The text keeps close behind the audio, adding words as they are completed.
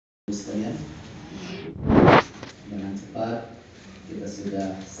sekalian, dengan cepat kita sudah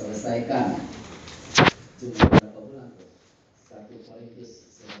selesaikan. Cuma berapa bulan tuh? 1 Korintus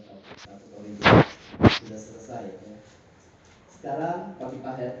sudah selesai ya. Sekarang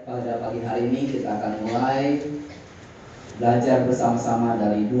pada pagi hari ini kita akan mulai belajar bersama-sama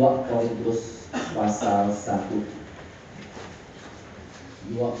dari 2 Korintus pasal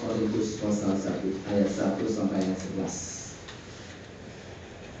 1. 2 Korintus pasal 1 ayat 1 sampai ayat 11.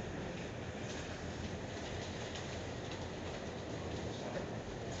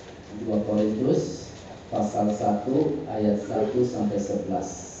 2 Korintus pasal 1 ayat 1 sampai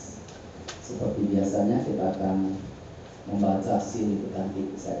 11. Seperti biasanya kita akan membaca silih berganti.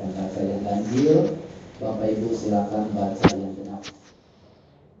 Saya akan baca yang ganjil, Bapak Ibu silakan baca yang genap.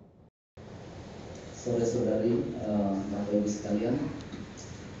 Saudara-saudari, Bapak Ibu sekalian,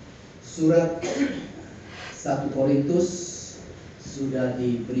 surat 1 Korintus sudah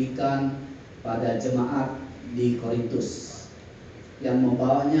diberikan pada jemaat di Korintus. Yang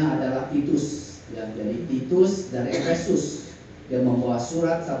membawanya adalah Titus, ya, jadi Titus dari Efesus yang membawa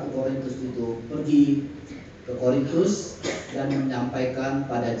surat 1 Korintus itu pergi ke Korintus dan menyampaikan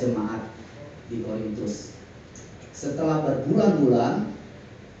pada jemaat di Korintus. Setelah berbulan-bulan,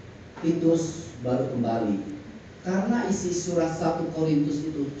 Titus baru kembali. Karena isi surat 1 Korintus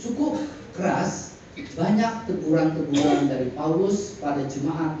itu cukup keras, banyak teguran-teguran dari Paulus pada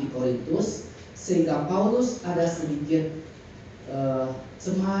jemaat di Korintus, sehingga Paulus ada sedikit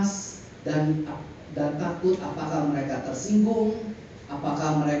cemas dan takut apakah mereka tersinggung,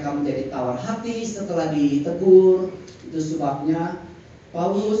 apakah mereka menjadi tawar hati setelah ditegur. Itu sebabnya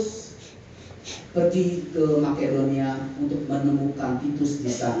Paulus pergi ke Makedonia untuk menemukan Titus di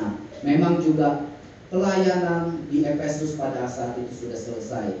sana. Memang juga pelayanan di Efesus pada saat itu sudah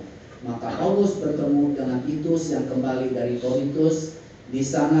selesai. Maka Paulus bertemu dengan Titus yang kembali dari Korintus. Di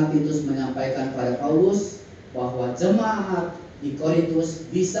sana Titus menyampaikan pada Paulus bahwa jemaat di Korintus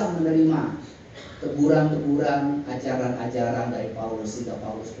bisa menerima teguran-teguran, ajaran-ajaran dari Paulus, sehingga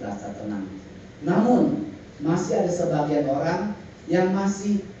Paulus merasa tenang. Namun masih ada sebagian orang yang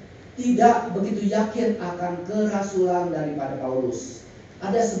masih tidak begitu yakin akan kerasulan daripada Paulus.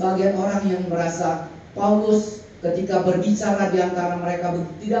 Ada sebagian orang yang merasa Paulus ketika berbicara di antara mereka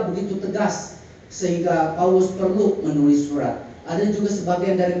tidak begitu tegas, sehingga Paulus perlu menulis surat. Ada juga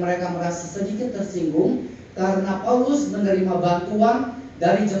sebagian dari mereka merasa sedikit tersinggung karena Paulus menerima bantuan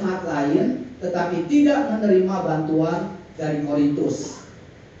dari jemaat lain, tetapi tidak menerima bantuan dari Korintus.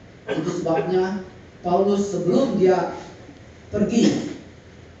 Itu sebabnya Paulus sebelum dia pergi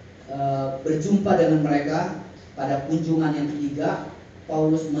berjumpa dengan mereka pada kunjungan yang ketiga,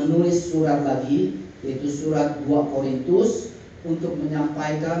 Paulus menulis surat lagi, yaitu surat 2 Korintus, untuk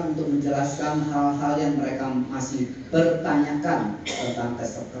menyampaikan, untuk menjelaskan hal-hal yang mereka masih bertanyakan tentang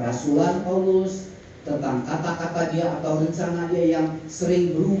kerasulan Paulus, tentang kata-kata dia atau rencana dia yang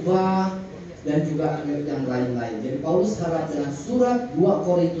sering berubah, dan juga yang lain-lain. Jadi Paulus harap dengan surat 2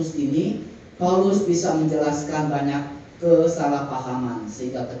 Korintus ini Paulus bisa menjelaskan banyak kesalahpahaman,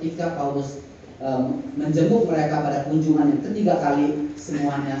 sehingga ketika Paulus menjenguk mereka pada kunjungan yang ketiga kali,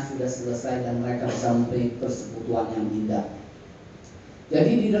 semuanya sudah selesai dan mereka bisa mempunyai persekutuan yang indah.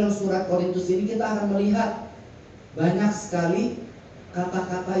 Jadi di dalam surat Korintus ini kita akan melihat banyak sekali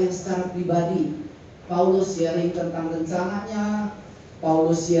kata-kata yang secara pribadi. Paulus sharing tentang rencananya,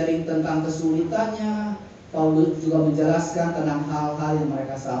 Paulus sharing tentang kesulitannya, Paulus juga menjelaskan tentang hal-hal yang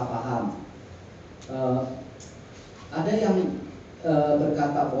mereka salah paham. Ada yang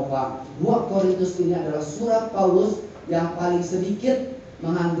berkata bahwa 2 Korintus ini adalah surat Paulus yang paling sedikit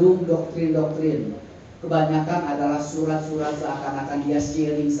mengandung doktrin-doktrin. Kebanyakan adalah surat-surat seakan-akan dia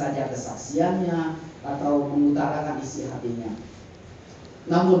sharing saja kesaksiannya atau mengutarakan isi hatinya.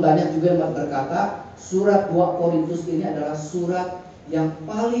 Namun banyak juga yang berkata surat 2 Korintus ini adalah surat yang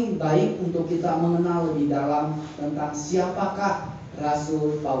paling baik untuk kita mengenal lebih dalam tentang siapakah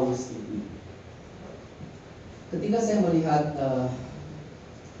Rasul Paulus ini. Ketika saya melihat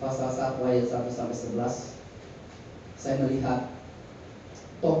pasal 1 ayat 1 sampai 11, saya melihat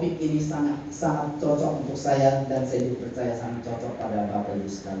topik ini sangat cocok untuk saya, dan saya juga percaya sangat cocok pada Bapak Ibu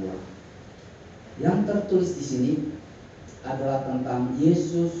sekalian. Yang tertulis di sini adalah tentang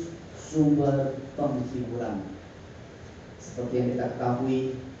Yesus sumber penghiburan. Seperti yang kita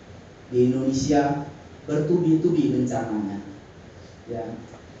ketahui, di Indonesia bertubi-tubi bencananya, ya,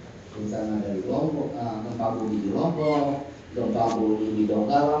 bencana dari Lombok, gempa bumi di Lombok, gempa bumi di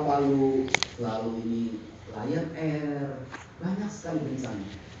Donggala, Palu, lalu ini Lion Air, banyak sekali bencana.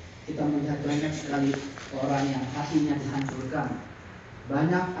 Kita melihat banyak sekali orang yang hatinya dihancurkan,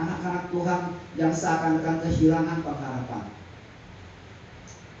 banyak anak-anak Tuhan yang seakan-akan kehilangan pengharapan.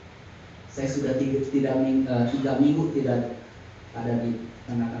 Saya sudah 3 minggu tidak ada di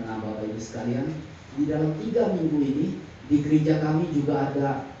tengah-tengah Bapak Ibu sekalian. Di dalam 3 minggu ini di gereja kami juga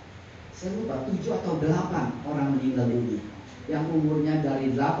ada, saya lupa, 7 atau 8 orang meninggal dunia, yang umurnya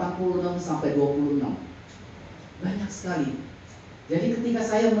dari 86 sampai 26. Banyak sekali. Jadi ketika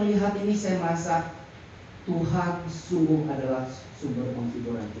saya melihat ini, saya merasa Tuhan sungguh adalah sumber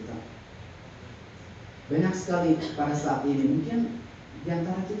penghiburan kita. Banyak sekali pada saat ini, mungkin di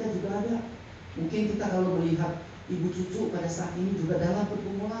antara kita juga ada. Mungkin kita kalau melihat ibu cucu pada saat ini juga dalam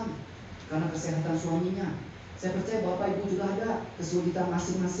pergumulan karena kesehatan suaminya. Saya percaya Bapak Ibu juga ada kesulitan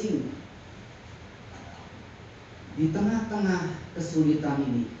masing-masing. Di tengah-tengah kesulitan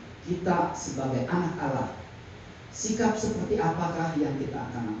ini, kita sebagai anak Allah, sikap seperti apakah yang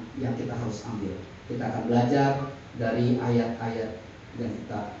kita harus ambil? Kita akan belajar dari ayat-ayat yang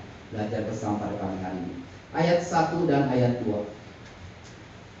kita belajar bersama pada pagi hari ini. Ayat 1 dan ayat 2.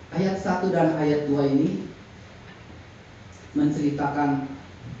 Ayat 1 dan ayat 2 ini menceritakan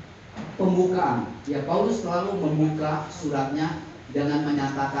pembukaan. Ya, Paulus selalu membuka suratnya dengan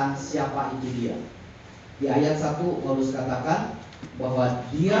menyatakan siapa itu dia. Di ayat 1 Paulus katakan bahwa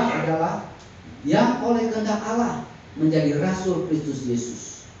dia adalah yang oleh kehendak Allah menjadi rasul Kristus Yesus.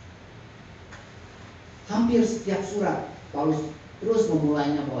 Hampir setiap surat Paulus terus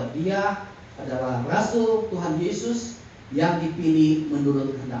memulainya bahwa dia adalah rasul Tuhan Yesus yang dipilih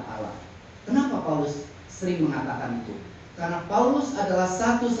menurut kehendak Allah. Kenapa Paulus sering mengatakan itu? Karena Paulus adalah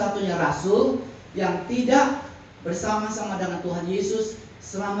satu-satunya rasul yang tidak bersama-sama dengan Tuhan Yesus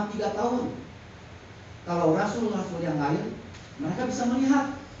selama 3 tahun. Kalau rasul-rasul yang lain, mereka bisa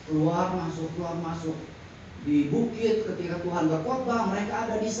melihat keluar masuk di bukit ketika Tuhan berkhotbah, mereka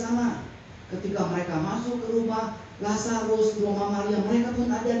ada di sana. Ketika mereka masuk ke rumah Lazarus, ke rumah Maria, mereka pun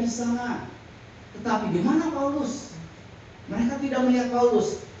ada di sana. Tetapi di mana Paulus? Mereka tidak melihat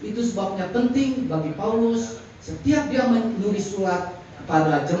Paulus. Itu sebabnya penting bagi Paulus, setiap dia menulis surat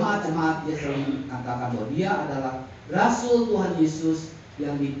kepada jemaat-jemaat, dia selalu mengatakan bahwa dia adalah rasul Tuhan Yesus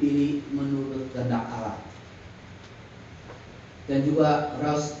yang dipilih menurut kehendak Allah. Dan juga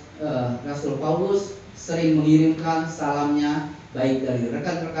Rasul Paulus sering mengirimkan salamnya baik dari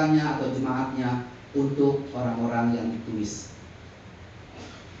rekan-rekannya atau jemaatnya untuk orang-orang yang ditulis.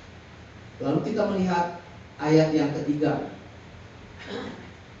 Lalu kita melihat ayat yang ketiga.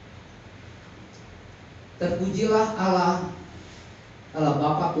 Terpujilah Allah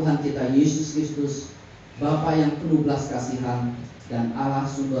Bapa Tuhan kita Yesus Kristus, Bapa yang penuh belas kasihan dan Allah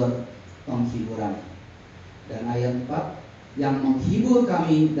sumber penghiburan. Dan ayat 4, yang menghibur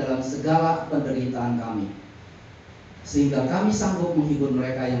kami dalam segala penderitaan kami, sehingga kami sanggup menghibur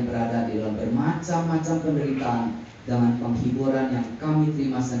mereka yang berada di dalam bermacam-macam penderitaan dengan penghiburan yang kami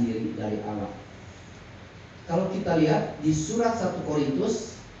terima sendiri dari Allah. Kalau kita lihat di surat 1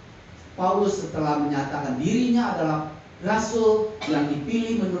 Korintus, Paulus setelah menyatakan dirinya adalah rasul yang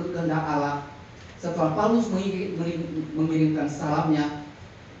dipilih menurut kehendak Allah, setelah Paulus mengirimkan salamnya,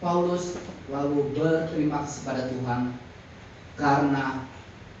 Paulus lalu berterima kasih pada Tuhan karena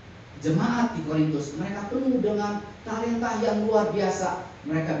jemaat di Korintus mereka penuh dengan talenta yang luar biasa.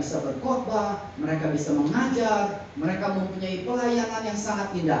 Mereka bisa berkhotbah, mereka bisa mengajar, mereka mempunyai pelayanan yang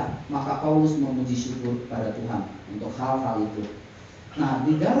sangat indah. Maka Paulus memuji syukur pada Tuhan untuk hal-hal itu. Nah,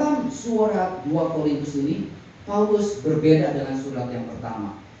 di dalam surat 2 Korintus ini Paulus berbeda dengan surat yang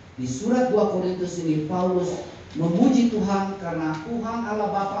pertama. Di surat 2 Korintus ini Paulus memuji Tuhan karena Tuhan Allah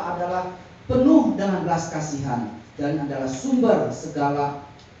Bapa adalah penuh dengan belas kasihan dan adalah sumber segala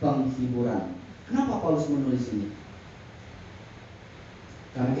penghiburan. Kenapa Paulus menulis ini?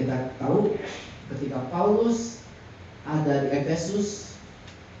 Karena kita tahu ketika Paulus ada di Efesus,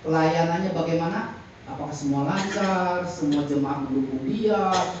 pelayanannya bagaimana? Apakah semua lancar, semua jemaat mendukung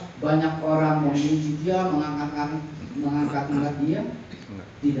dia, banyak orang memuji dia, mengangkat dia?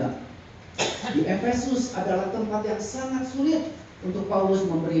 Tidak. Di Efesus adalah tempat yang sangat sulit untuk Paulus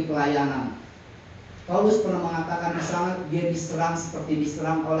memberi pelayanan. Paulus pernah mengatakan di sana dia diserang seperti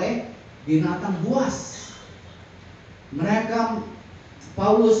diserang oleh binatang buas.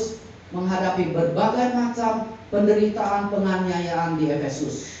 Paulus menghadapi berbagai macam penderitaan, penganiayaan di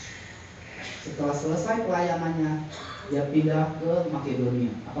Efesus. Setelah selesai pelayanannya, dia pindah ke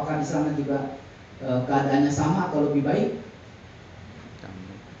Makedonia. Apakah di sana juga keadaannya sama atau lebih baik?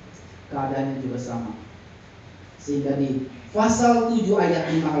 Keadaannya juga sama. Sehingga di pasal 7 ayat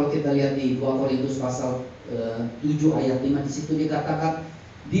 5, kalau kita lihat di 2 Korintus pasal 7 ayat 5, di situ dikatakan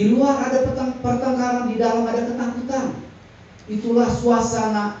di luar ada pertengkaran, di dalam ada ketakutan. Itulah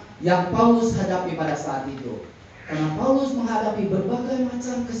suasana yang Paulus hadapi pada saat itu. Karena Paulus menghadapi berbagai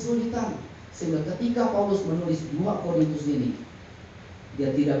macam kesulitan. Sehingga ketika Paulus menulis 2 Korintus ini, Dia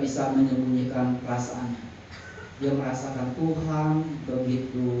tidak bisa menyembunyikan perasaannya. Dia merasakan Tuhan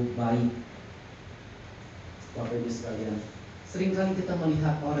begitu baik. Bapak Ibu sekalian, seringkali kita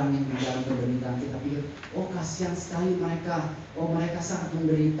melihat orang yang di dalam penderitaan, kita pikir, oh kasihan sekali mereka, oh mereka sangat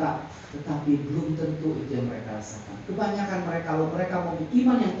menderita. Tetapi belum tentu itu yang mereka rasakan. Kebanyakan mereka, kalau mereka mau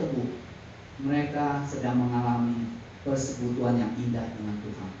iman yang teguh, mereka sedang mengalami persekutuan yang indah dengan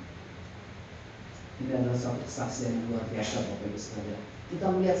Tuhan. Ini adalah suatu kesaksian yang luar biasa, Bapak Ibu sekalian. Kita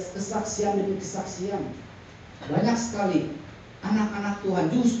melihat kesaksian demi kesaksian. Banyak sekali anak-anak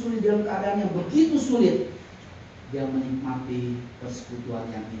Tuhan justru di dalam keadaan yang begitu sulit, dia menikmati persekutuan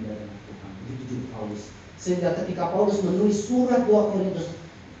yang indah dengan Tuhan. Begitu juga Paulus. Sehingga ketika Paulus menulis surat 2 Korintus,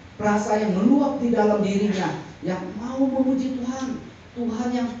 perasaan yang meluap di dalam dirinya, yang mau memuji Tuhan, Tuhan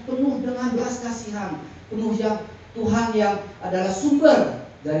yang penuh dengan belas kasihan, Tuhan yang adalah sumber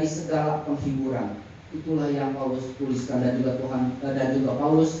dari segala penghiburan. Itulah yang Paulus tuliskan, dan juga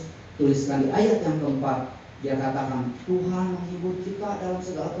Paulus tuliskan di ayat yang keempat. Dia katakan, Tuhan menghibur kita dalam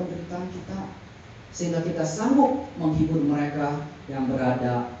segala penderitaan kita, sehingga kita sanggup menghibur mereka yang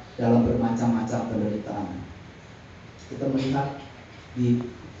berada dalam bermacam-macam penderitaan. Kita melihat di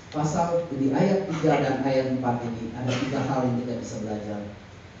ayat 3 dan ayat 4 ini ada 3 hal yang kita bisa belajar.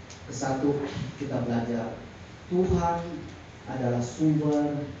 Kesatu, kita belajar Tuhan adalah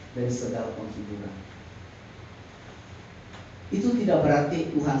sumber dari segala penghiburan. Itu tidak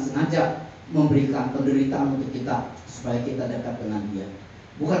berarti Tuhan sengaja memberikan penderitaan untuk kita supaya kita dekat dengan Dia.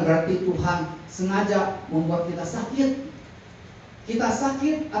 Bukan berarti Tuhan sengaja membuat kita sakit. Kita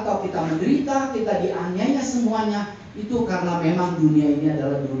sakit atau kita menderita, kita dianiaya semuanya, itu karena memang dunia ini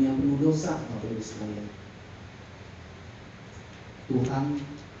adalah dunia penuh dosa, Bapak Ibu sekalian. Tuhan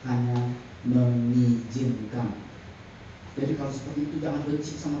hanya mengizinkan. Jadi kalau seperti itu jangan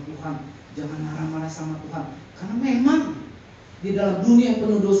benci sama Tuhan, jangan marah-marah sama Tuhan, karena memang di dalam dunia yang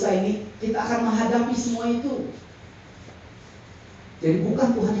penuh dosa ini kita akan menghadapi semua itu. Jadi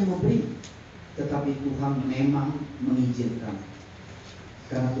bukan Tuhan yang memberi, tetapi Tuhan memang mengizinkan.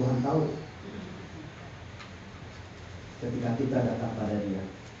 Karena Tuhan tahu ketika kita datang pada Dia,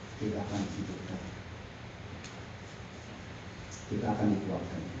 kita akan dihidupkan, kita akan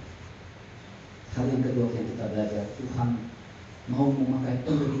dikuatkan. Hal yang kedua yang kita belajar, Tuhan mau memakai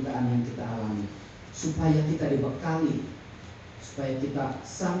penderitaan yang kita alami supaya kita dibekali, supaya kita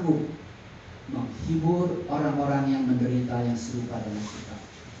sanggup menghibur orang-orang yang menderita yang serupa dengan kita.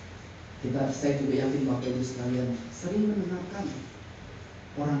 Saya juga yakin Bapak Ibu sekalian sering mendengarkan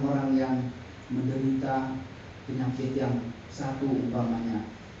orang-orang yang menderita penyakit yang satu, umpamanya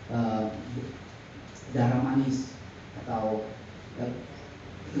darah manis atau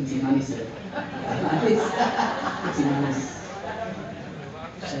kencing manis ya. Kencing manis.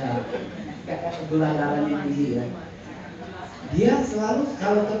 Gula darahnya tinggi ya. Dia selalu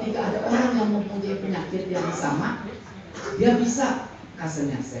kalau ketika ada orang yang mempunyai penyakit yang sama, dia bisa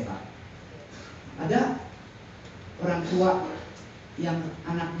kasihnya sehat. Ada orang tua yang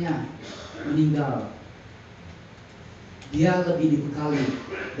anaknya meninggal, dia lebih dibekali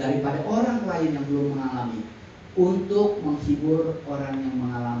daripada orang lain yang belum mengalami untuk menghibur orang yang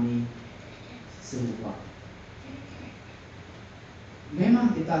mengalami serupa.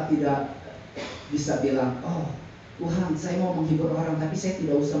 Memang kita tidak bisa bilang, oh Tuhan, saya mau menghibur orang, tapi saya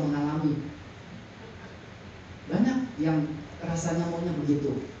tidak usah mengalami. Banyak yang rasanya maunya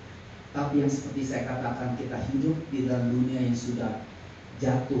begitu. Tapi yang seperti saya katakan, kita hidup di dalam dunia yang sudah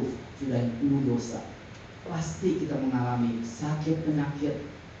jatuh, sudah penuh dosa. Pasti kita mengalami sakit, penyakit,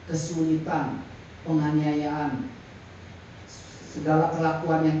 kesulitan, penganiayaan, segala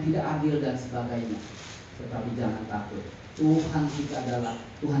kelakuan yang tidak adil dan sebagainya. Tetapi jangan takut, Tuhan kita adalah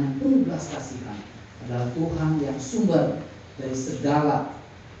Tuhan yang penuh belas kasihan, adalah Tuhan yang sumber dari segala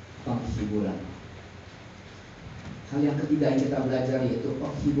penghiburan. Hal yang ketiga yang kita belajar yaitu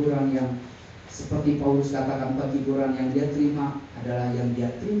penghiburan yang seperti Paulus katakan, penghiburan yang dia terima adalah yang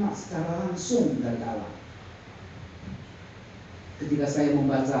dia terima secara langsung dari Allah. Ketika saya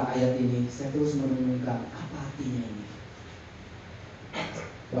membaca ayat ini, saya terus merenungkan apa artinya ini.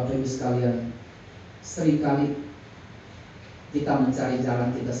 Bapak Ibu sekalian, seringkali kita mencari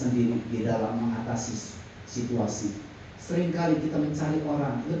jalan kita sendiri di dalam mengatasi situasi. Seringkali kita mencari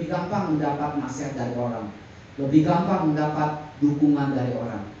orang, lebih gampang mendapat nasihat dari orang, lebih gampang mendapat dukungan dari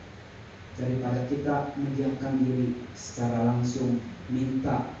orang, daripada kita mendiamkan diri secara langsung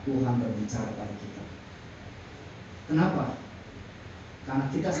minta Tuhan berbicara pada kita. Kenapa? Karena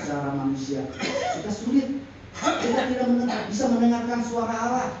kita secara manusia, kita sulit. Kita tidak bisa mendengarkan suara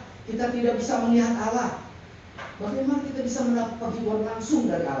Allah, kita tidak bisa melihat Allah. Bagaimana kita bisa mendapat penghiburan langsung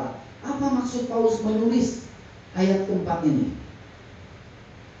dari Allah? Apa maksud Paulus menulis ayat keempat ini?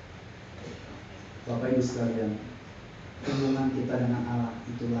 Bapak Ibu sekalian, hubungan kita dengan Allah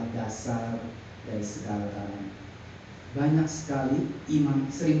itulah dasar dari segala-galanya. Banyak sekali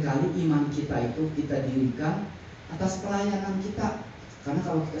seringkali iman kita itu kita dirikan atas pelayanan kita. Karena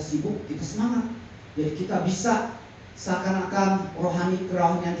kalau kita sibuk, kita semangat. Jadi kita bisa seakan-akan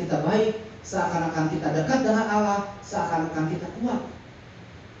kerohanian kita baik, seakan-akan kita dekat dengan Allah, seakan-akan kita kuat.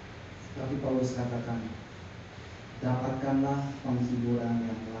 Tapi Paulus katakan, dapatkanlah penghiburan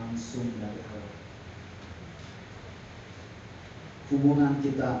yang langsung dari Allah. Hubungan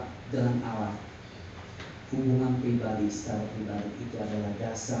kita dengan Allah, hubungan pribadi secara pribadi itu adalah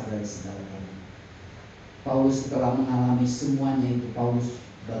dasar dari segala-galanya. Paulus setelah mengalami semuanya itu, Paulus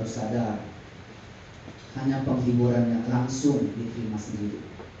baru sadar hanya penghiburan yang langsung diterima sendiri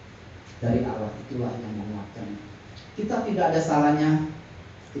dari Allah, itulah yang menguatkan. Kita tidak ada salahnya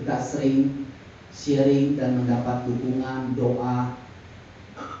kita sering sharing dan mendapat dukungan, doa,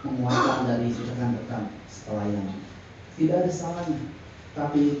 penguatan dari rekan-rekan pelayanan. Tidak ada salahnya.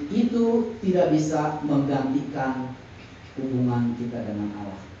 Tapi itu tidak bisa menggantikan hubungan kita dengan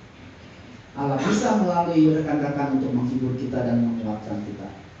Allah. Allah bisa melalui rekan-rekan untuk menghibur kita dan menguatkan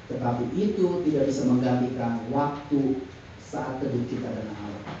kita. Tetapi itu tidak bisa menggantikan waktu saat teduh kita dengan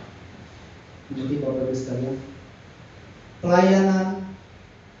Allah. Jadi Bapak Ibu sekalian, pelayanan,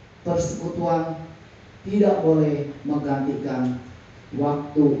 persekutuan tidak boleh menggantikan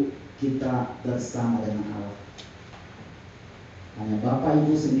waktu kita bersama dengan Allah. Hanya Bapak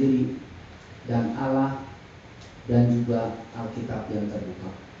Ibu sendiri dan Allah dan juga Alkitab yang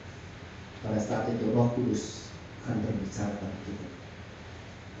terbuka. Pada saat itu Roh Kudus akan berbicara pada kita.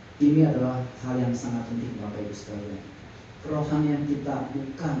 Ini adalah hal yang sangat penting Bapak Ibu sekalian. Kerohanian kita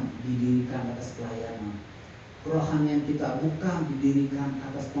bukan didirikan atas pelayanan. Kerohanian kita bukan didirikan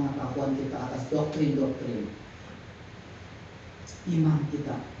atas pengetahuan kita, atas doktrin-doktrin. Iman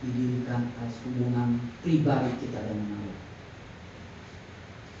kita didirikan atas hubungan pribadi kita dengan Allah.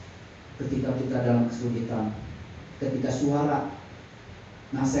 Ketika kita dalam kesulitan, ketika suara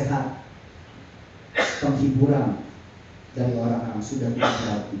nasihat, penghiburan dari orang-orang sudah tidak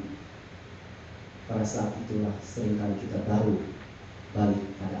berarti, pada saat itulah seringkali kita baru balik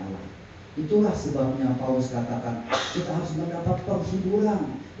pada Allah. Itulah sebabnya Paulus katakan kita harus mendapat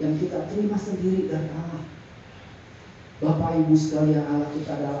penghiburan yang kita terima sendiri dari Allah. Bapak Ibu sekalian, Allah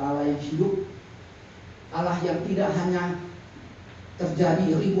kita adalah Allah yang hidup, Allah yang tidak hanya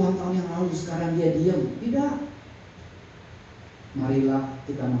terjadi ribuan tahun yang lalu sekarang dia diam. Tidak. Marilah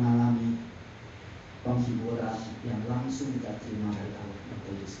kita mengalami penghiburan yang langsung kita terima dari Allah.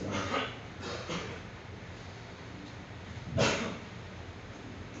 Bapak Ibu sekalian,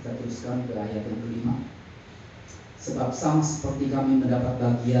 kita teruskan ke ayat yang kelima. Sebab sama seperti kami mendapat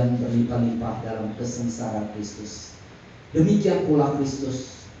bagian berlimpah-limpah dalam kesengsaraan Kristus, demikian pula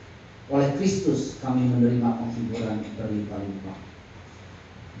Kristus, oleh Kristus kami menerima penghiburan berlimpah-limpah.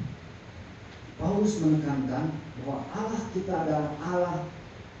 Paulus menekankan bahwa Allah kita adalah Allah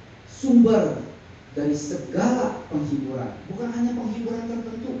sumber dari segala penghiburan, bukan hanya penghiburan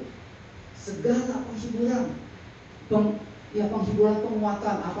tertentu, segala penghiburan, penghiburan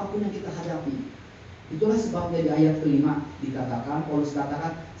penguatan apapun yang kita hadapi. Itulah sebabnya di ayat kelima dikatakan, Paulus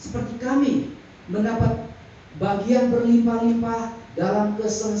katakan, seperti kami mendapat bagian berlimpah-limpah dalam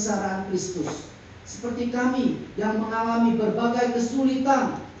kesengsaraan Kristus, seperti kami yang mengalami berbagai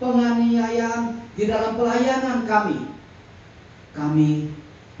kesulitan, penganiayaan di dalam pelayanan kami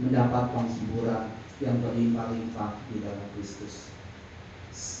mendapat penghiburan yang berlimpah-limpah di dalam Kristus.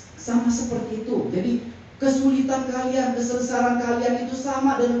 Sama seperti itu. Jadi kesulitan kalian, kesengsaraan kalian itu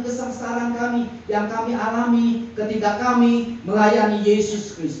sama dengan kesengsaraan kami yang kami alami ketika kami melayani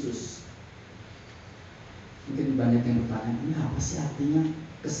Yesus Kristus. Mungkin banyak yang bertanya, ini apa sih artinya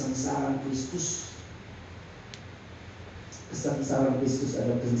kesengsaraan Kristus? Kesengsaraan Kristus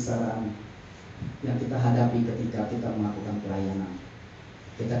adalah kesengsaraan yang kita hadapi ketika kita melakukan pelayanan,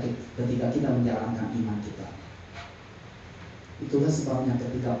 ketika kita menjalankan iman kita. Itulah sebabnya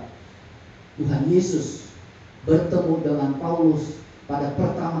ketika Tuhan Yesus bertemu dengan Paulus pada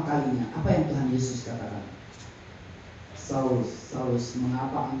pertama kalinya, apa yang Tuhan Yesus katakan? Saulus, Saulus,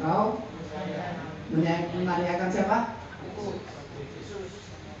 mengapa engkau menganiayakan siapa?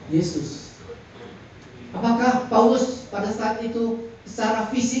 Yesus. Apakah Paulus pada saat itu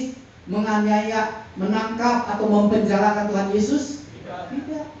secara fisik menganiaya, menangkap atau mempenjarakan Tuhan Yesus?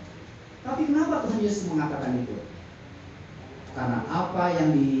 Tidak. Tapi kenapa Tuhan Yesus mengatakan itu? Karena apa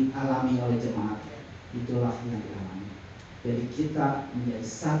yang dialami oleh jemaat, itulah yang dialami. Jadi kita menjadi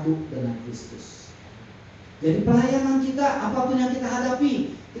satu dengan Kristus. Jadi pelayanan kita, apapun yang kita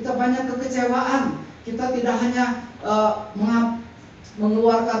hadapi, kita banyak kekecewaan. Kita tidak hanya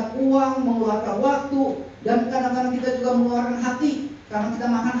mengeluarkan uang, mengeluarkan waktu, dan kadang-kadang kita juga mengeluarkan hati, karena kita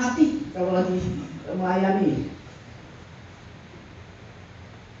makan hati kalau lagi melayani.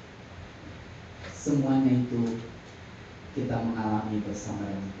 Semuanya itu kita mengalami bersama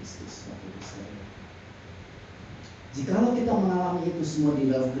dengan Kristus, Bapak Ibu saudara. Jikalau kita mengalami itu semua di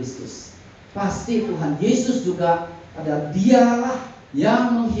dalam Kristus, pasti Tuhan Yesus juga adalah Dialah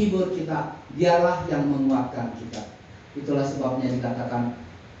yang menghibur kita, Dialah yang menguatkan kita. Itulah sebabnya dikatakan,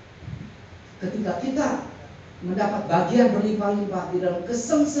 ketika kita mendapat bagian berlimpah-limpah di dalam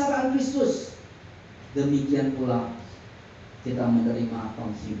kesengsaraan Kristus, demikian pula kita menerima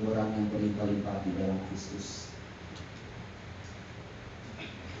penghiburan yang berlimpah-limpah di dalam Kristus.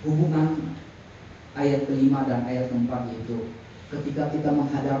 Hubungan ayat kelima dan ayat keempat itu, ketika kita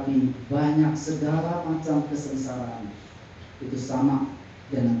menghadapi banyak segala macam kesengsaraan, itu sama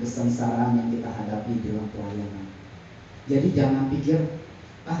dengan kesengsaraan yang kita hadapi dalam pelayanan. Jadi jangan pikir,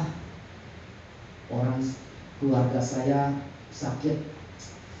 orang keluarga saya sakit,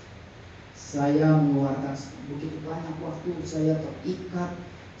 saya mengeluarkan begitu banyak waktu, saya terikat,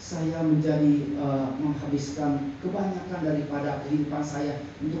 saya menjadi menghabiskan kebanyakan daripada kehidupan saya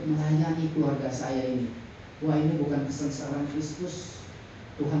untuk melayani keluarga saya ini. Wah, ini bukan kesengsaraan Kristus.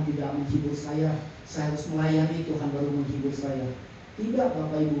 Tuhan tidak menghibur saya harus melayani, Tuhan baru menghibur saya. Tidak,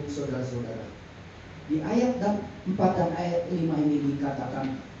 Bapak Ibu saudara-saudara. Di ayat 4 dan ayat 5 ini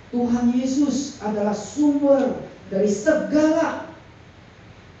dikatakan, Tuhan Yesus adalah sumber dari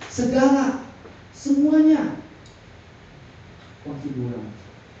semuanya penghiburan.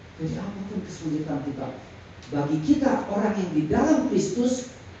 Jadi apapun kesulitan kita, bagi kita orang yang di dalam Kristus,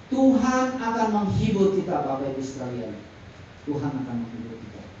 Tuhan akan menghibur kita, Bapak Ibu sekalian. Tuhan akan menghibur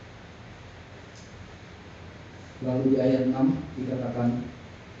kita. Lalu di ayat 6 dikatakan,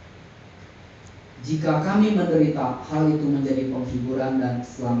 jika kami menderita, hal itu menjadi penghiburan dan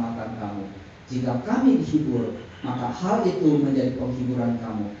keselamatan kamu. Jika kami dihibur, maka hal itu menjadi penghiburan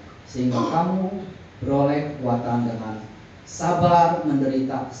kamu, sehingga kamu beroleh kekuatan dengan sabar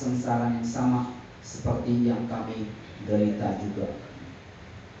menderita kesengsaraan yang sama seperti yang kami derita juga.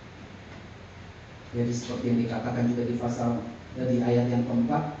 Jadi seperti yang dikatakan juga di ayat yang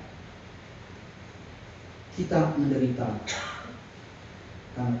keempat, kita menderita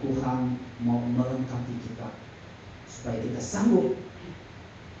karena Tuhan mau melengkapi kita supaya kita sanggup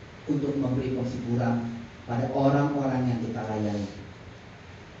untuk memberi penghiburan pada orang-orang yang kita layani.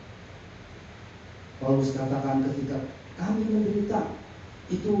 Paulus katakan, ketika kami menderita,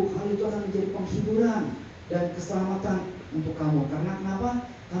 hal itu akan menjadi penghiburan dan keselamatan untuk kamu. Karena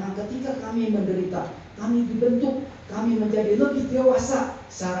kenapa? Karena ketika kami menderita, kami dibentuk, kami menjadi lebih dewasa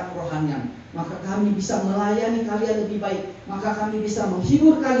secara kerohanian. Maka kami bisa melayani kalian lebih baik, maka kami bisa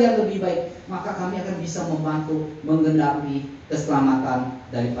menghibur kalian lebih baik, maka kami akan bisa membantu menggenapi keselamatan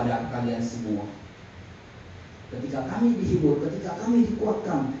daripada kalian semua. Ketika kami dihibur, ketika kami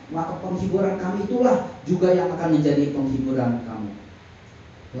dikuatkan, maka penghiburan kami itulah juga yang akan menjadi penghiburan kamu.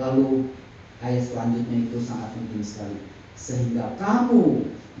 Lalu ayat selanjutnya itu sangat penting sekali. Sehingga kamu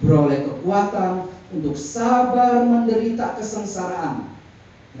beroleh kekuatan untuk sabar menderita kesengsaraan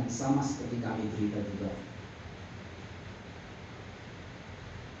yang sama seperti kami derita juga.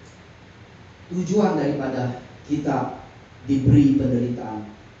 Tujuan daripada kita diberi penderitaan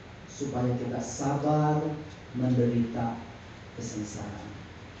supaya kita sabar menderita kesengsaraan.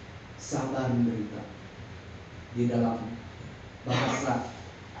 Sabar menderita. Di dalam bahasa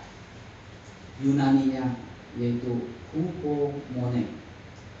Yunaninya yaitu hupomone.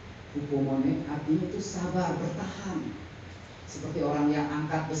 Hupomone artinya itu sabar, bertahan. Seperti orang yang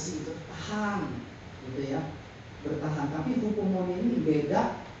angkat besi itu tahan, gitu ya, bertahan. Tapi hupomone ini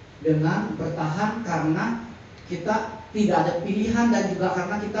beda dengan bertahan karena kita tidak ada pilihan, dan juga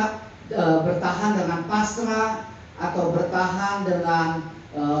karena kita bertahan dengan pasrah atau bertahan dengan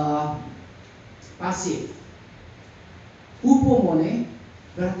pasif. Hupomone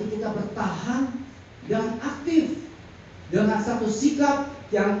berarti kita bertahan dengan aktif, dengan satu sikap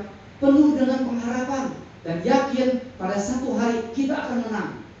yang penuh dengan pengharapan dan yakin pada satu hari kita akan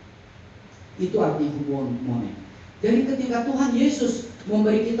menang. Itu arti hupomone. Jadi ketika Tuhan Yesus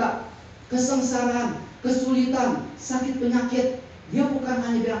memberi kita kesengsaraan, kesulitan, sakit, penyakit, Dia bukan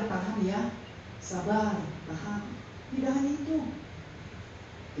hanya bilang tahan ya, sabar, tahan. Tidak hanya itu.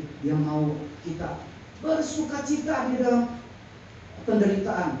 Dia mau kita bersukacita di dalam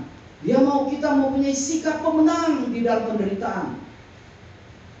penderitaan. Dia mau kita mempunyai sikap pemenang di dalam penderitaan.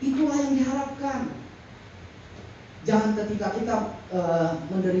 Itulah yang diharapkan. Jangan ketika kita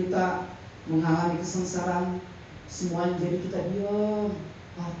menderita, mengalami kesengsaraan, semuanya jadi kita diam.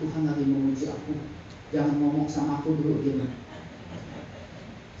 Tuhan lagi menguji aku, jangan ngomong sama aku dulu gitu.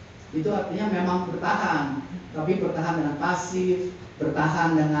 Itu artinya memang bertahan, tapi bertahan dengan pasif,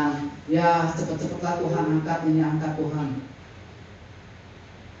 bertahan dengan ya cepet-cepetlah Tuhan angkat ini, angkat Tuhan.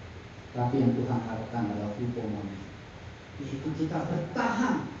 Tapi yang Tuhan harapkan adalah hubungan, yaitu kita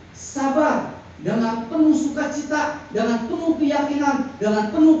bertahan, sabar, dengan penuh sukacita, dengan penuh keyakinan,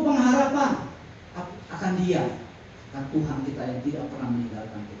 dengan penuh pengharapan akan Dia, akan Tuhan kita yang tidak pernah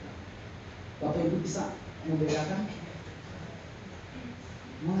meninggalkan kita. Bapak Ibu bisa membedakan?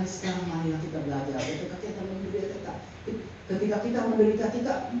 Mulai sekarang marilah kita belajar. Ketika kita menderita,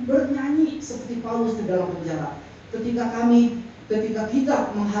 kita bernyanyi seperti Paulus di dalam penjara. Ketika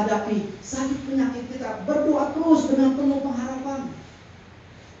kita menghadapi sakit penyakit, kita berdoa terus dengan penuh pengharapan.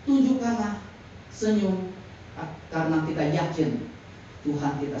 Tunjukkanlah senyum karena kita yakin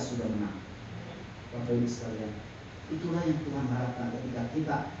Tuhan kita sudah menang. Bapak Ibu sekalian, itulah yang Tuhan harapkan ketika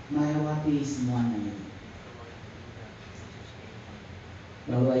kita melewati semuanya ini.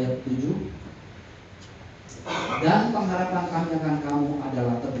 Lalu ayat 7, dan pengharapan kami akan kamu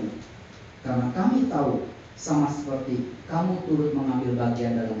adalah teguh, karena kami tahu sama seperti kamu turut mengambil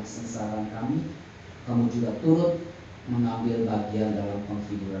bagian dalam kesengsaraan kami, kamu juga turut mengambil bagian dalam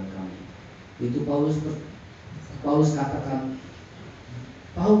penghiburan kami. Itu Paulus katakan,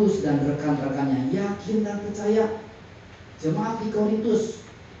 Paulus dan rekan-rekannya yakin dan percaya jemaat di Korintus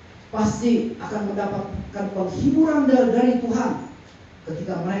pasti akan mendapatkan penghiburan dari Tuhan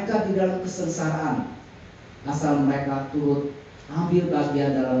ketika mereka di dalam kesengsaraan, asal mereka turut ambil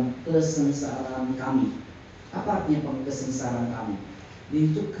bagian dalam kesengsaraan kami. Apa artinya kesengsaraan kami?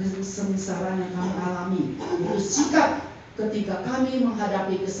 Itu kesengsaraan yang kami alami, itu sikap ketika kami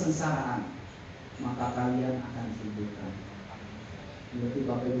menghadapi kesengsaraan, maka kalian akan dihiburkan. Berarti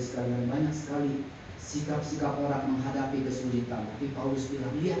Bapak Ibu sekalian, banyak sekali sikap-sikap orang menghadapi kesulitan. Tapi Paulus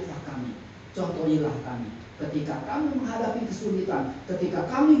bilang, lihatlah kami, contohilah kami. Ketika kami menghadapi kesulitan,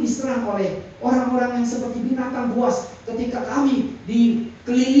 ketika kami diserang oleh orang-orang yang seperti binatang buas, ketika kami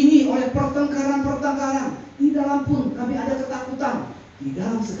dikelilingi oleh pertengkaran-pertengkaran, di dalam pun kami ada ketakutan. Di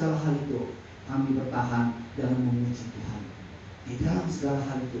dalam segala hal itu kami bertahan dengan memuji Tuhan. Di dalam segala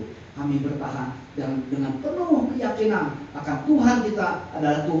hal itu kami bertahan dan dengan penuh keyakinan akan Tuhan kita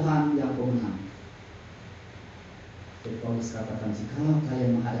adalah Tuhan yang pemenang. Jadi Paulus katakan, jikalau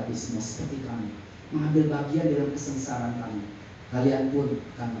kalian menghadapi semua seperti kami, mengambil bagian dalam kesengsaraan kami, kalian pun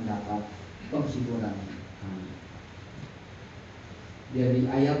akan mendapat penghiburan kami. Dari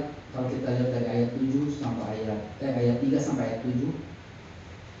ayat, kalau kita lihat dari ayat 7 sampai ayat 3 sampai ayat 7,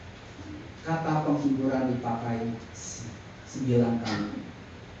 kata penghiburan dipakai 9 kali.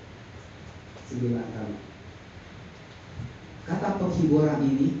 9 kali. Kata penghiburan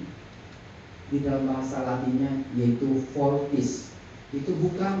ini di dalam bahasa Latinnya yaitu fortis. Itu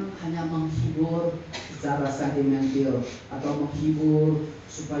bukan hanya menghibur secara sentimental atau menghibur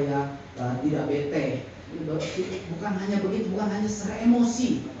supaya tidak bete. Bukan hanya begitu, bukan hanya secara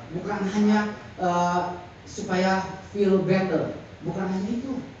emosi, bukan hanya supaya feel better, bukan hanya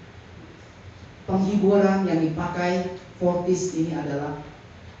itu. Penghiburan yang dipakai fortis ini adalah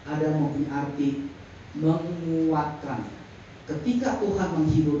ada mempunyai arti menguatkan. Ketika Tuhan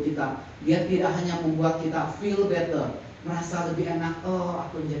menghibur kita, Dia tidak hanya membuat kita feel better, merasa lebih enak, oh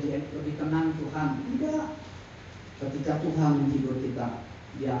aku jadi lebih tenang Tuhan. Tidak. Ketika Tuhan menghibur kita,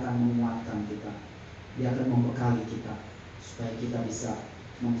 Dia akan menguatkan kita, Dia akan membekali kita supaya kita bisa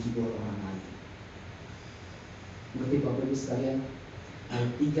menghibur orang lain. Berarti Bapak Ibu sekalian,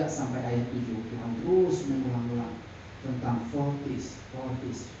 ayat 3 sampai ayat 7 Tuhan terus mengulang-ulang tentang fortis.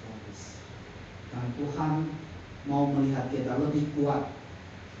 Karena Tuhan mau melihat kita lebih kuat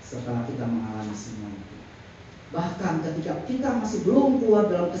setelah kita mengalami semua itu. Bahkan ketika kita masih belum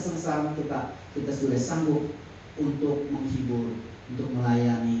keluar dalam kesengsaraan kita sudah sanggup untuk menghibur, untuk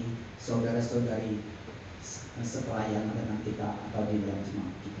melayani saudara-saudari sepelayanan dengan kita atau di dalam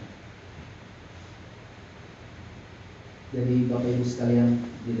jemaat kita. Jadi Bapak Ibu sekalian,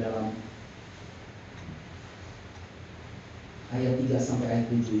 di dalam ayat 3 sampai ayat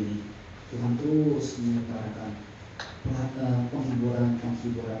 7 ini Tuhan terus mengutarakan penghiburan.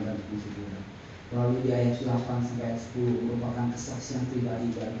 Lalu di ayat 8 sampai ayat 10 merupakan kesaksian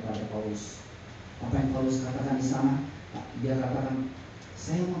pribadi daripada Paulus. Apa yang Paulus katakan di sana? Dia katakan,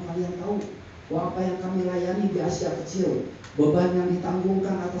 saya mau kalian tahu bahwa apa yang kami layani di Asia kecil, beban yang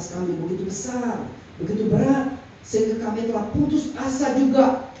ditanggungkan atas kami begitu besar, begitu berat, sehingga kami telah putus asa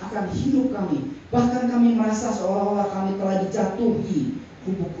juga akan hidup kami. Bahkan kami merasa seolah-olah kami telah dijatuhi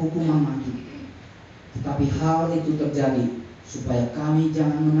hukuman mati. Tetapi hal itu terjadi supaya kami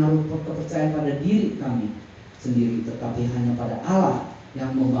jangan menaruh kepercayaan pada diri kami sendiri, tetapi hanya pada Allah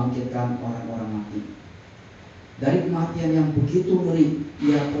yang membangkitkan orang-orang mati. dari kematian yang begitu ngeri.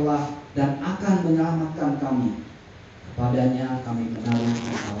 Ia telah dan akan menyelamatkan kami. Kepadanya kami menaruh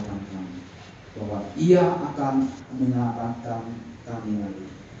harapan kami, bahwa Ia akan menyelamatkan kami lagi.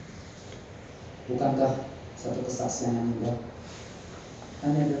 Bukankah satu kesaksian yang indah?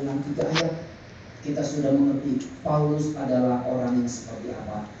 Hanya dengan 3 ayat kita sudah mengerti Paulus adalah orang yang seperti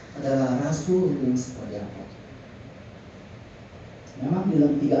apa, adalah rasul yang seperti apa. Memang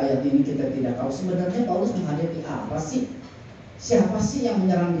dalam 3 ayat ini kita tidak tahu sebenarnya Paulus menghadapi apa sih? Siapa sih yang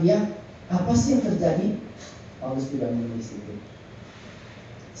menyerang dia? Apa sih yang terjadi? Paulus tidak menulis itu.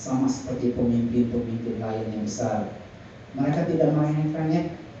 Sama seperti pemimpin-pemimpin lain yang besar, mereka tidak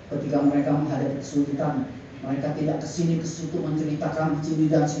merengek-rengek ketika mereka menghadapi kesulitan. Mereka tidak kesini ke situ menceritakan sini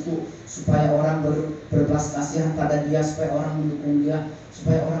dan situ supaya orang berbelas kasihan pada dia, supaya orang mendukung dia,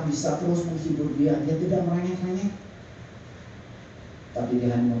 supaya orang bisa terus menghibur dia. Dia tidak merengek-rengek, tapi dia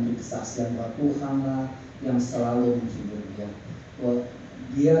hanya memberi kesaksian bahwa Tuhanlah yang selalu menghibur dia. Bahwa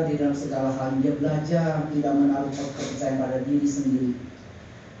dia di dalam segala hal dia belajar tidak menaruh kepercayaan pada diri sendiri.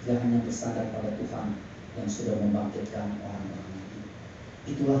 Dia hanya bersandar pada Tuhan yang sudah membangkitkan orang-orang mati.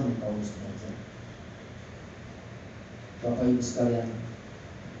 Itulah yang Paulus belajar. Bapak Ibu sekalian,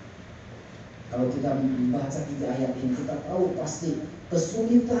 kalau kita membaca 3 ayat ini, kita tahu pasti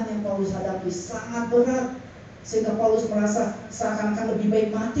kesulitan yang Paulus hadapi sangat berat, sehingga Paulus merasa seakan-akan lebih baik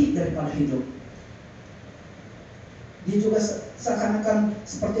mati daripada hidup. Dia juga seakan-akan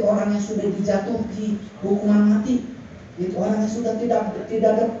seperti orang yang sudah dijatuhi hukuman mati. Itu orang yang sudah tidak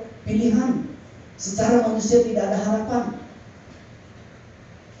ada pilihan. Secara manusia tidak ada harapan.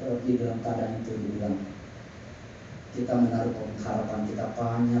 Di dalam keadaan itu dibilang, kita menaruh harapan kita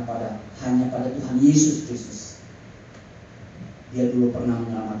hanya pada Tuhan Yesus Kristus. Dia dulu pernah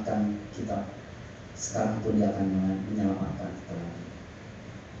menyelamatkan kita, sekarang pun Dia akan menyelamatkan kita lagi.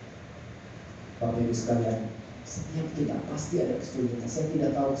 Bapak Ibu sekalian, setiap kita pasti ada kesulitan. Saya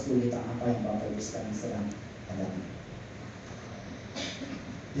tidak tahu kesulitan apa yang Bapak Ibu sekalian sedang hadapi.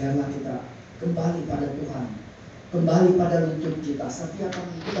 Biarlah kita kembali pada Tuhan, kembali pada lutut kita. Setiap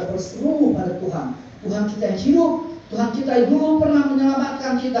kali kita berseru pada Tuhan, Tuhan kita yang hidup, Tuhan kita yang dulu pernah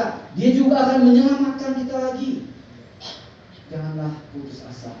menyelamatkan kita, Dia juga akan menyelamatkan kita lagi. Janganlah putus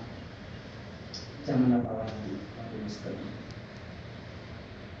asa, janganlah patah hati, Bapak Ibu sekalian.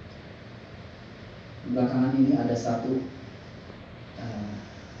 Belakangan ini ada satu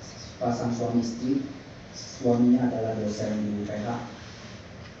pasang suami istri. Suaminya adalah dosen di UPH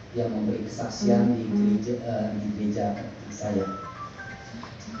yang memberi kesaksian di gereja saya.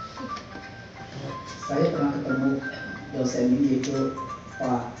 Saya pernah ketemu dosen ini, yaitu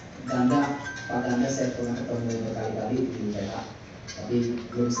Pak Ganda. Pak Ganda saya pernah ketemu berkali-kali di UPH, tapi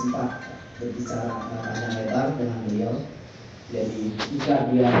belum sempat berbicara panjang lebar dengan beliau. Jadi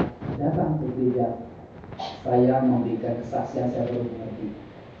jika dia datang ke gereja saya memberikan kesaksian, saya baru mengerti.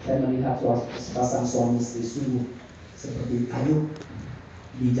 Saya melihat sepasang suami istri sungguh seperti Ayub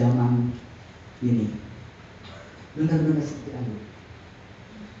di zaman ini. Benar-benar seperti Ayub.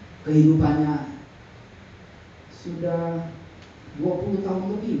 Kehidupannya sudah 20 tahun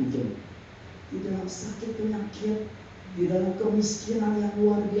lebih mungkin di dalam sakit penyakit, di dalam kemiskinan yang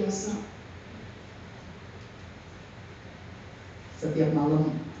luar biasa. Setiap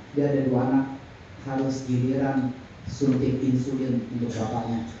malam dia ada 2 anak, harus giliran suntik insulin untuk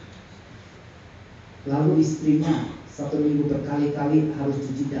bapaknya. Lalu istrinya 1 minggu berkali-kali harus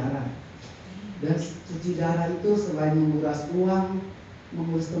cuci darah. Dan cuci darah itu selain menguras uang,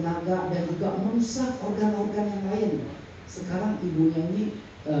 menguras tenaga, dan juga merusak organ-organ yang lain. Sekarang ibunya ini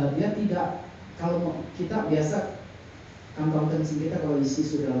dia tidak, kalau kita biasa kantong kencing kita kalau isi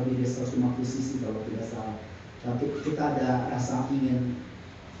sudah lebih dari 150 cc kalau tidak salah, tapi kita ada rasa ingin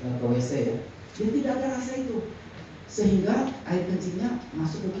ke WC ya. Dia tidak ada rasa itu, sehingga air kencingnya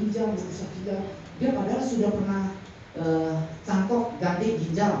masuk ke ginjal, merusak ginjal. Dia padahal sudah pernah cangkok ganti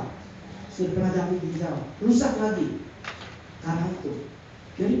ginjal, rusak lagi karena itu.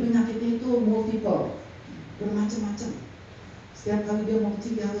 Jadi penyakitnya itu multiple, bermacam-macam. Setiap kali dia mau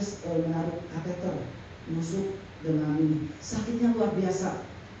kencing dia harus menaruh kateter, menusuk dengan ini. Sakitnya luar biasa.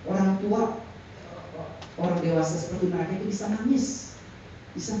 Orang tua, orang dewasa seperti mereka itu bisa nangis.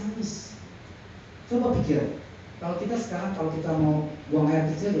 Coba pikir, kalau kita sekarang kalau kita mau buang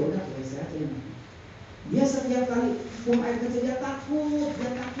air kecil, ya udah ke WC aja. Dia setiap kali buang air kecil dia takut,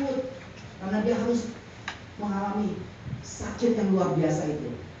 karena dia harus mengalami sakit yang luar biasa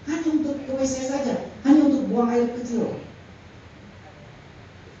itu. Hanya untuk ke WC saja, hanya untuk buang air kecil.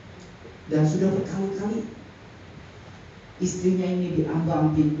 Dan sudah berkali-kali istrinya ini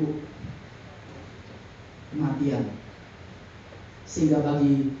diambang pintu kematian, sehingga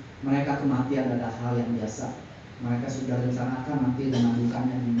bagi mereka kematian adalah hal yang biasa. Mereka sudah rencanakan nanti dengan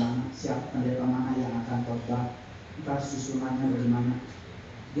dukanya di mana, siapa pendeta mana yang akan khotbah, ntar susunannya bagaimana.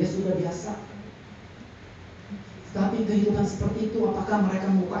 Dia sudah biasa. Tapi kehidupan seperti itu, apakah mereka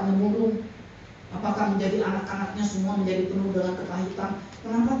mukanya murung? Apakah menjadi anak-anaknya semua menjadi penuh dengan kepahitan?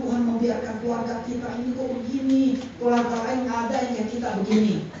 Kenapa Tuhan membiarkan keluarga kita ini kok begini? Keluarga lain nggak ada yang kayak kita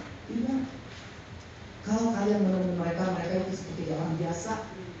begini. Tidak. Kalau kalian menemui mereka, mereka itu seperti orang biasa,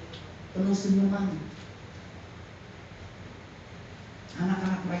 penuh senyuman.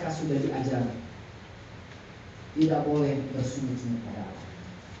 Anak-anak mereka sudah diajar tidak boleh bersungut-sungut pada Allah.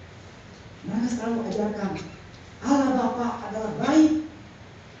 Mereka selalu ajarkan Allah Bapa adalah baik.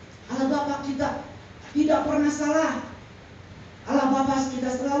 Allah Bapa kita tidak pernah salah. Allah Bapa kita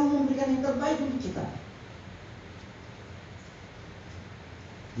selalu memberikan yang terbaik untuk kita.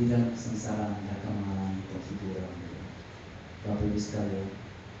 Di dalam kesengsaraan mereka mengalami penghiburan. Bapak Ibu sekalian,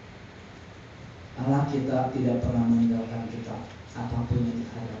 Allah kita tidak pernah meninggalkan kita apapun yang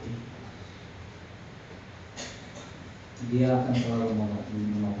kita hadapi. Dia akan selalu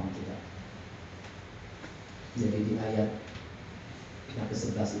menolong kita. Jadi di ayat yang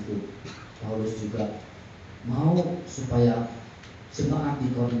ke-11 itu Paulus juga mau supaya jemaat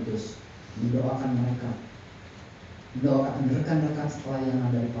di Korintus mendoakan mereka, mendoakan rekan-rekan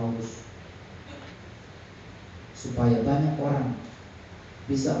pelayanan dari Paulus, supaya banyak orang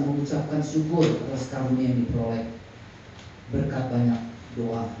bisa mengucapkan syukur atas karunia yang diperoleh berkat banyak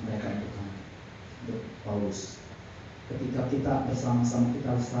doa mereka untuk Paulus. Ketika kita bersama-sama,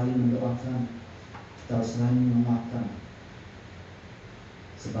 kita harus saling mendoakan, kita harus saling menguatkan.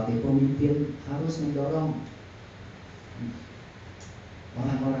 Sebagai pemimpin harus mendorong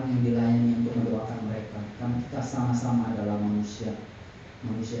orang-orang yang dilayani untuk mendoakan mereka, karena kita sama-sama adalah manusia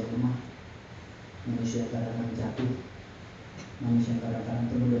lemah, manusia kadang-kadang jatuh, manusia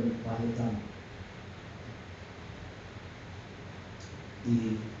kadang-kadang penuh dengan kepahitan.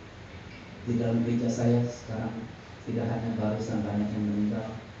 Di dalam gereja saya sekarang tidak hanya barisan banyak yang meninggal,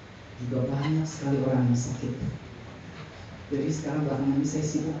 juga banyak sekali orang yang sakit. Jadi sekarang belakangan ini saya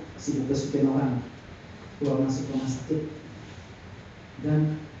sibuk besukin orang keluar masuk rumah sakit,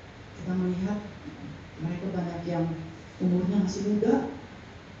 dan kita melihat mereka banyak yang umurnya masih muda,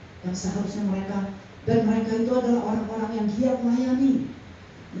 yang seharusnya mereka itu adalah orang-orang yang giat melayani.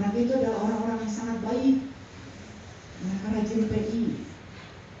 Mereka itu adalah orang-orang yang sangat baik. Mereka rajin PI.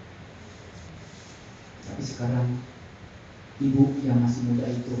 Tapi sekarang ibu yang masih muda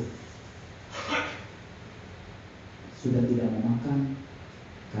itu sudah tidak mau makan,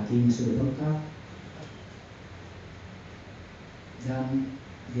 kakinya sudah bengkak, dan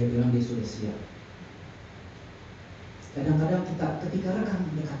dia bilang dia sudah siap. Kadang-kadang ketika rekan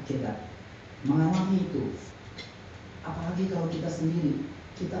dekat kita mengalami itu, apalagi kalau kita sendiri,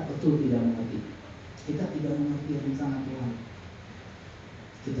 kita betul tidak mengerti. Kita tidak mengerti rencana Tuhan.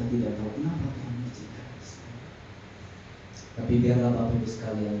 Kita tidak tahu kenapa Tuhan mengizinkan itu. Tapi biarlah Bapak Ibu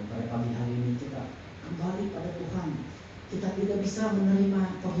sekalian, pada pagi hari ini kita kembali pada Tuhan. Kita tidak bisa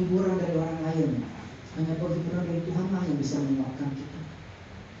menerima penghiburan dari orang lain. Hanya penghiburan dari Tuhanlah yang bisa menguatkan kita.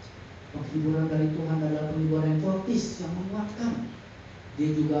 Penghiburan dari Tuhan adalah penghiburan yang fortis, yang menguatkan. Dia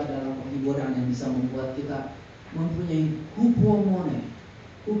juga adalah penghiburan yang bisa membuat kita mempunyai hupomone.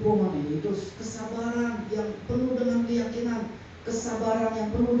 Hupomone itu kesabaran yang penuh dengan keyakinan, kesabaran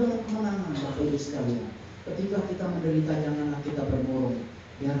yang penuh dengan kemenangan. Bapak Ibu sekalian, ketika kita menderita, janganlah kita bermurung.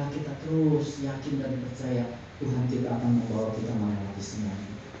 Biarlah kita terus yakin dan percaya Tuhan tidak akan membawa kita melewati semuanya.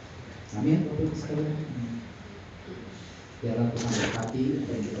 Amin. Bapak Ibu sekalian, biarlah Tuhan berkati apa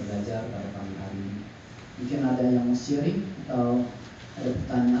yang kita belajar pada pagi hari ini. Mungkin ada yang mau sharing atau ada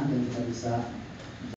pertanyaan yang kita bisa